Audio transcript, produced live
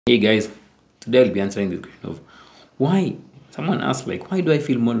Hey guys, today I'll be answering this question of why someone asked why do I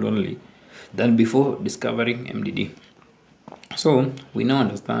feel more lonely than before discovering MDD? So we now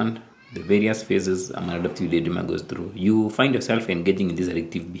understand the various phases a maladaptive daydreamer goes through. You find yourself engaging in this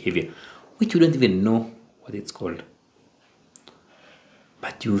addictive behavior, which you don't even know what it's called.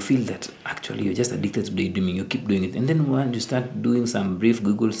 But you feel that actually you're just addicted to daydreaming, you keep doing it. And then when you start doing some brief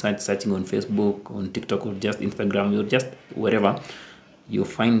Google searching on Facebook, on TikTok, or just Instagram, or just wherever, you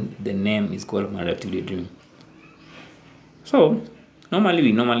find the name is called maladaptive daydreaming. So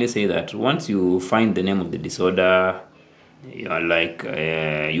we normally say that once you find the name of the disorder,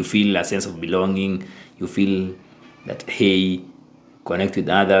 you're you feel a sense of belonging, you feel that hey, connect with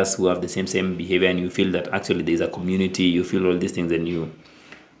others who have the same behavior, and you feel that actually there's a community, you feel all these things. And you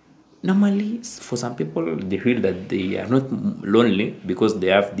normally, for some people, they feel that they are not lonely because they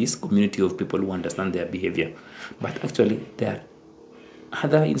have this community of people who understand their behavior. But actually there are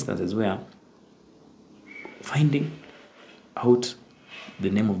other instances where finding out the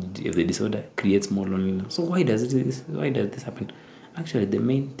name of the disorder creates more loneliness. So why does this happen? Actually, the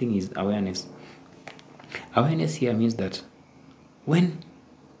main thing is awareness. Awareness here means that when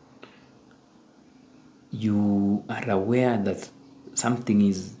you are aware that something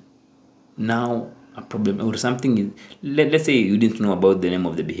is now a problem, or something is, let's say you didn't know about the name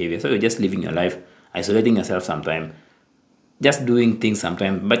of the behavior, so you're just living your life, isolating yourself sometime, just doing things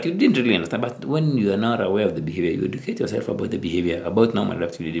sometimes, but you didn't really understand. But when you are now aware of the behavior, you educate yourself about the behavior, about now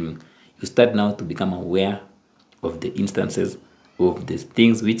maladaptive daydreaming. You start now to become aware of the instances of the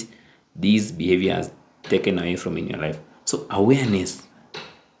things which these behavior has taken away from in your life. So awareness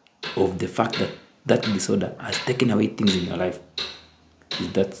of the fact that that disorder has taken away things in your life,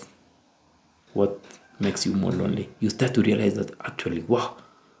 is that what makes you more lonely. You start to realize that actually, wow,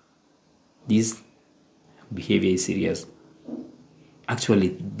 this behavior is serious.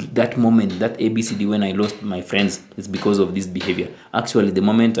 Actually, that moment, that ABCD, when I lost my friends, is because of this behavior. Actually, the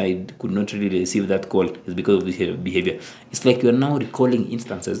moment I could not really receive that call is because of this behavior. It's like you are now recalling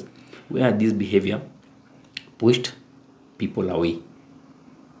instances where this behavior pushed people away.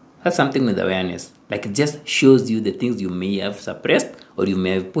 That's something with awareness. Like, it just shows you the things you may have suppressed or you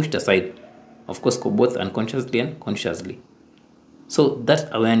may have pushed aside. Of course, both unconsciously and consciously. So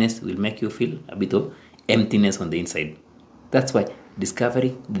that awareness will make you feel a bit of emptiness on the inside. That's why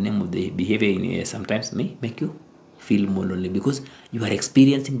discovering the name of the behavior in sometimes may make you feel more lonely, because you are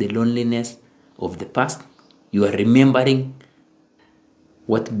experiencing the loneliness of the past. You are remembering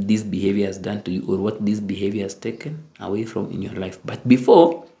what this behavior has done to you, or what this behavior has taken away from in your life. But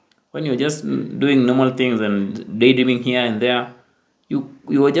before, when you're just doing normal things and daydreaming here and there, you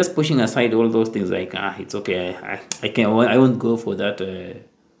were just pushing aside all those things, like it's okay, I won't go for that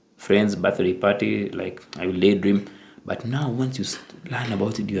friend's birthday party, like I will daydream. But now once you learn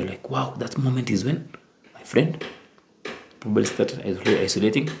about it, you're like, wow, that moment is when my friend probably started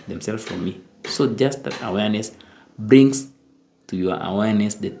isolating themselves from me. So just that awareness brings to your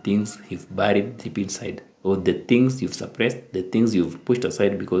awareness the things you've buried deep inside, or the things you've suppressed, the things you've pushed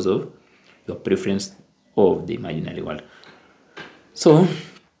aside because of your preference of the imaginary world. So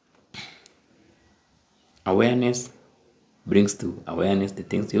awareness brings to awareness the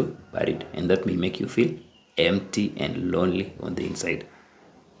things you've buried, and that may make you feel empty and lonely on the inside.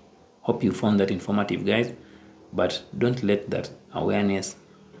 Hope you found that informative, guys, but don't let that awareness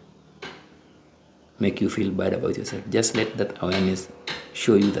make you feel bad about yourself. Just let that awareness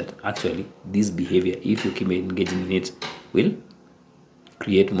show you that actually this behavior, if you keep engaging in it, will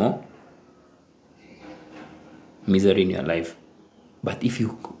create more misery in your life. But if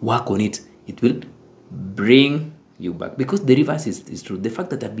you work on it, it will bring you back, because the reverse is true. The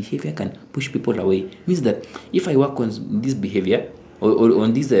fact that a behavior can push people away means that if I work on this behavior, or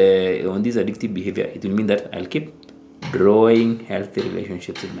on this addictive behavior, it will mean that I'll keep drawing healthy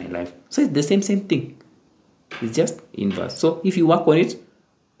relationships in my life. So it's the same thing. It's just inverse. So if you work on it,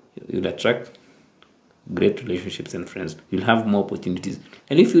 you'll attract great relationships and friends. You'll have more opportunities.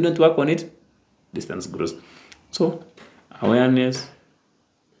 And if you don't work on it, distance grows. So awareness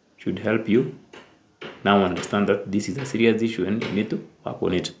should help you now understand that this is a serious issue and you need to work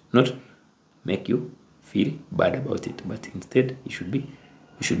on it, not make you feel bad about it. But instead, you should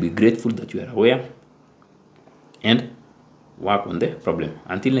be grateful that you are aware and work on the problem.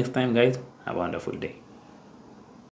 Until next time, guys, have a wonderful day.